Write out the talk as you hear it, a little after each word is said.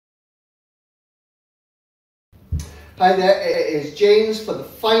Hi there, it is James for the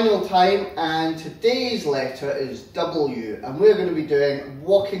final time, and today's letter is W, and we're going to be doing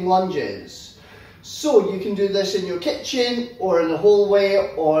walking lunges. So you can do this in your kitchen or in the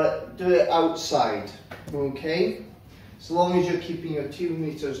hallway or do it outside, okay? As long as you're keeping your 2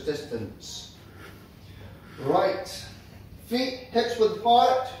 meters distance. Right, feet hips width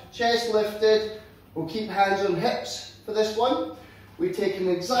apart, chest lifted. We'll keep hands on hips for this one. We take an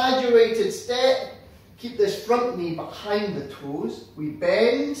exaggerated step. Keep this front knee behind the toes. We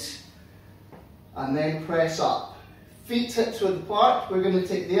bend and then press up. Feet hips width apart. We're going to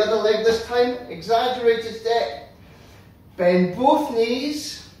take the other leg this time. Exaggerated step. Bend both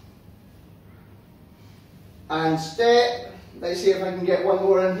knees and step. Let's see if I can get one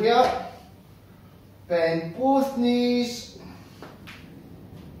more in here. Bend both knees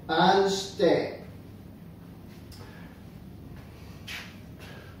and step.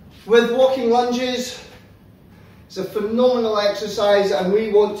 With walking lunges, it's a phenomenal exercise, and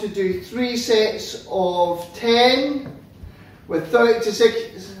we want to do 3 sets of 10 with 30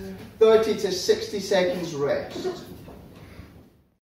 to 60 seconds rest.